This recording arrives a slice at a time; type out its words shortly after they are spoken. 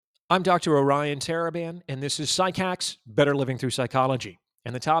I'm Dr. Orion Taraban, and this is PsycHacks, Better Living Through Psychology.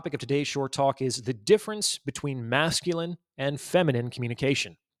 And the topic of today's short talk is the difference between masculine and feminine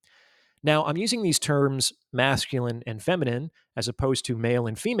communication. Now, I'm using these terms masculine and feminine as opposed to male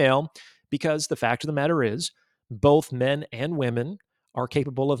and female because the fact of the matter is both men and women are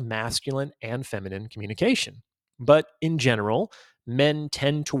capable of masculine and feminine communication. But in general, men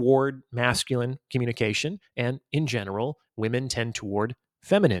tend toward masculine communication, and in general, women tend toward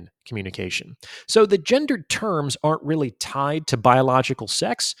feminine communication. So the gendered terms aren't really tied to biological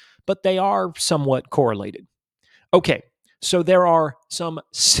sex, but they are somewhat correlated. Okay, so there are some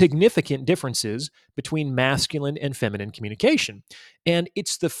significant differences between masculine and feminine communication. And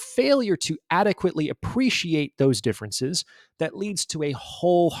it's the failure to adequately appreciate those differences that leads to a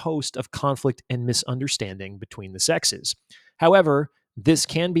whole host of conflict and misunderstanding between the sexes. However, this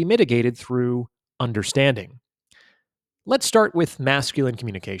can be mitigated through understanding. Let's start with masculine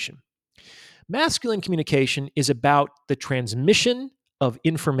communication. Masculine communication is about the transmission of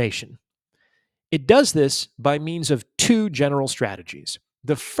information. It does this by means of two general strategies.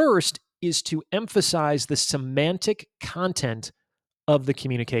 The first is to emphasize the semantic content of the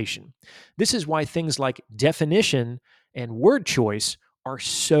communication. This is why things like definition and word choice are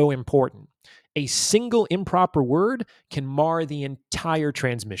so important. A single improper word can mar the entire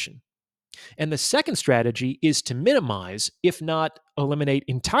transmission. And the second strategy is to minimize, if not eliminate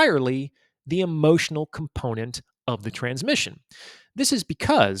entirely, the emotional component of the transmission. This is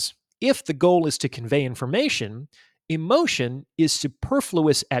because if the goal is to convey information, emotion is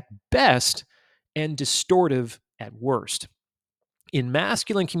superfluous at best and distortive at worst. In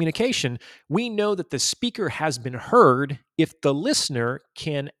masculine communication, we know that the speaker has been heard if the listener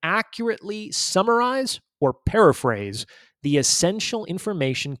can accurately summarize or paraphrase the essential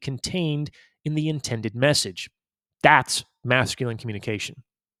information contained in the intended message. That's masculine communication.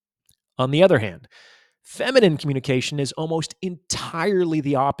 On the other hand, feminine communication is almost entirely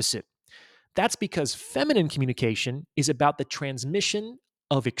the opposite. That's because feminine communication is about the transmission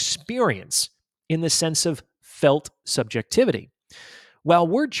of experience in the sense of felt subjectivity. While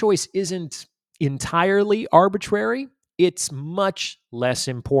word choice isn't entirely arbitrary, it's much less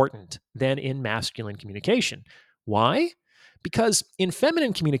important than in masculine communication. Why? Because in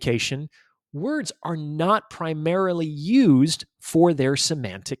feminine communication, words are not primarily used for their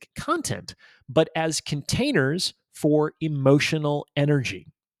semantic content, but as containers for emotional energy.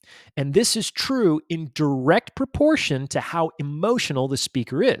 And this is true in direct proportion to how emotional the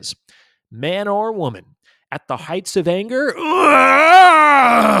speaker is, man or woman. At the heights of anger,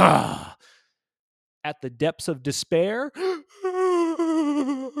 at the depths of despair,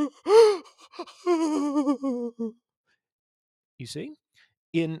 you see?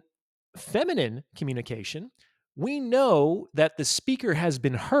 In feminine communication, we know that the speaker has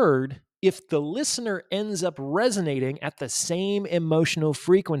been heard if the listener ends up resonating at the same emotional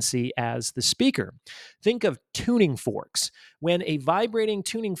frequency as the speaker. Think of tuning forks. When a vibrating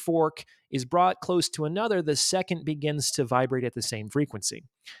tuning fork is brought close to another, the second begins to vibrate at the same frequency.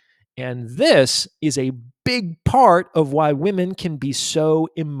 And this is a big part of why women can be so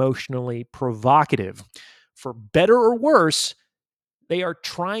emotionally provocative. For better or worse, they are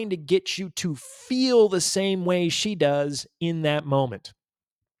trying to get you to feel the same way she does in that moment.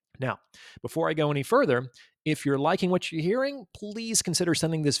 Now, before I go any further, if you're liking what you're hearing, please consider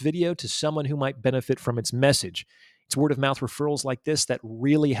sending this video to someone who might benefit from its message. It's word of mouth referrals like this that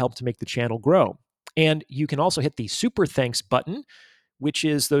really help to make the channel grow. And you can also hit the super thanks button, which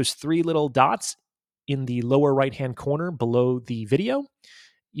is those three little dots in the lower right-hand corner below the video.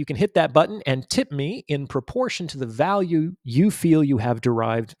 You can hit that button and tip me in proportion to the value you feel you have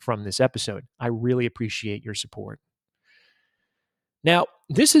derived from this episode. I really appreciate your support. Now,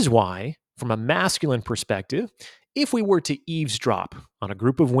 this is why, from a masculine perspective, if we were to eavesdrop on a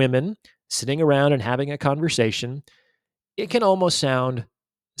group of women sitting around and having a conversation, it can almost sound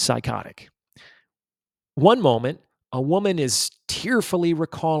psychotic. One moment, a woman is tearfully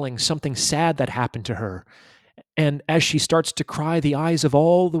recalling something sad that happened to her. And as she starts to cry, the eyes of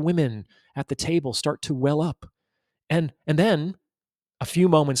all the women at the table start to well up. And then, a few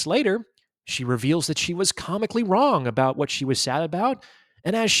moments later, she reveals that she was comically wrong about what she was sad about.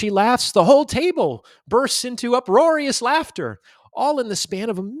 And as she laughs, the whole table bursts into uproarious laughter, all in the span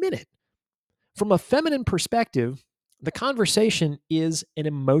of a minute. From a feminine perspective, the conversation is an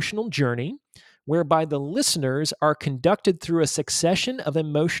emotional journey whereby the listeners are conducted through a succession of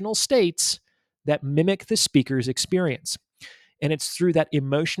emotional states that mimic the speaker's experience. And it's through that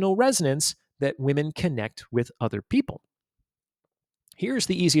emotional resonance that women connect with other people. Here's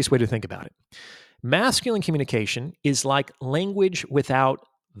the easiest way to think about it. Masculine communication is like language without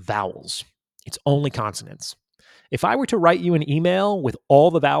vowels. It's only consonants. If I were to write you an email with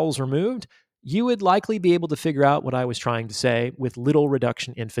all the vowels removed, you would likely be able to figure out what I was trying to say with little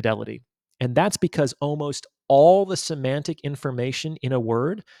reduction in fidelity. And that's because almost all the semantic information in a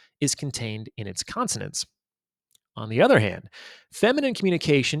word is contained in its consonants. On the other hand, feminine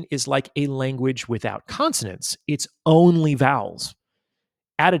communication is like a language without consonants, it's only vowels.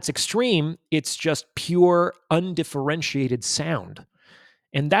 At its extreme, it's just pure, undifferentiated sound.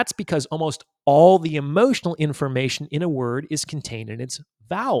 And that's because almost all the emotional information in a word is contained in its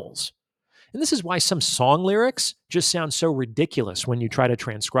vowels. And this is why some song lyrics just sound so ridiculous when you try to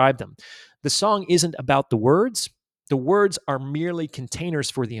transcribe them. The song isn't about the words are merely containers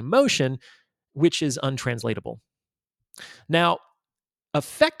for the emotion, which is untranslatable. Now,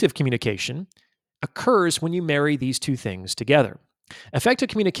 effective communication occurs when you marry these two things together. Effective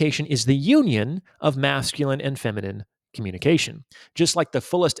communication is the union of masculine and feminine communication. Just like the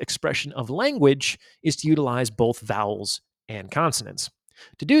fullest expression of language is to utilize both vowels and consonants.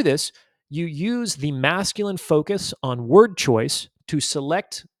 To do this, you use the masculine focus on word choice to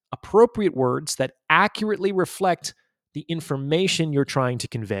select appropriate words that accurately reflect the information you're trying to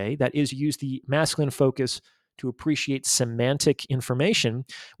convey. That is, use the masculine focus to appreciate semantic information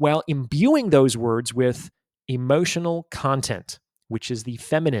while imbuing those words with emotional content, which is the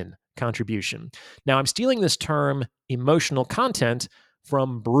feminine contribution. Now, I'm stealing this term emotional content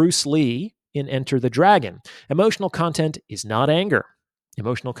from Bruce Lee in Enter the Dragon. Emotional content is not anger.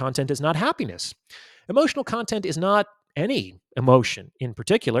 Emotional content is not happiness. Emotional content is not any emotion in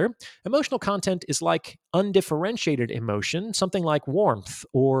particular. Emotional content is like undifferentiated emotion, something like warmth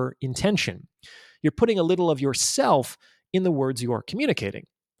or intention. You're putting a little of yourself in the words you are communicating.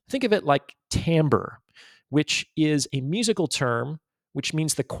 Think of it like timbre, which is a musical term which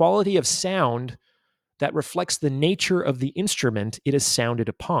means the quality of sound that reflects the nature of the instrument it is sounded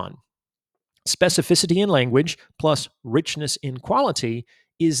upon. Specificity in language plus richness in quality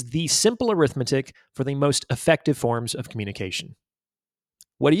is the simple arithmetic for the most effective forms of communication.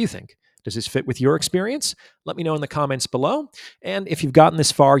 What do you think? Does this fit with your experience? Let me know in the comments below. And if you've gotten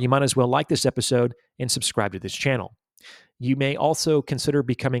this far, you might as well like this episode and subscribe to this channel. You may also consider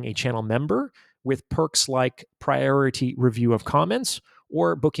becoming a channel member with perks like priority review of comments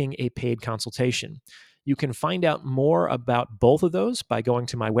or booking a paid consultation. You can find out more about both of those by going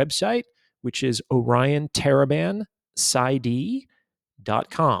to my website, which is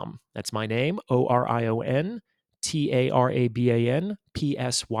oriontarabanpsyd.com. That's my name,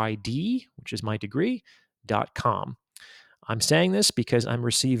 ORIONTARABANPSYD, which is my degree.com. I'm saying this because I'm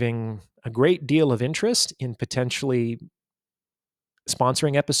receiving a great deal of interest in potentially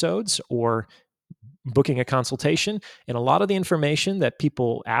sponsoring episodes or booking a consultation. And a lot of the information that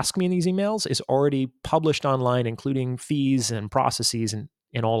people ask me in these emails is already published online, including fees and processes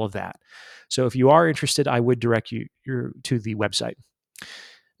and all of that. So if you are interested, I would direct you to the website.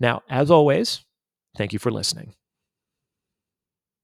 Now, as always, thank you for listening.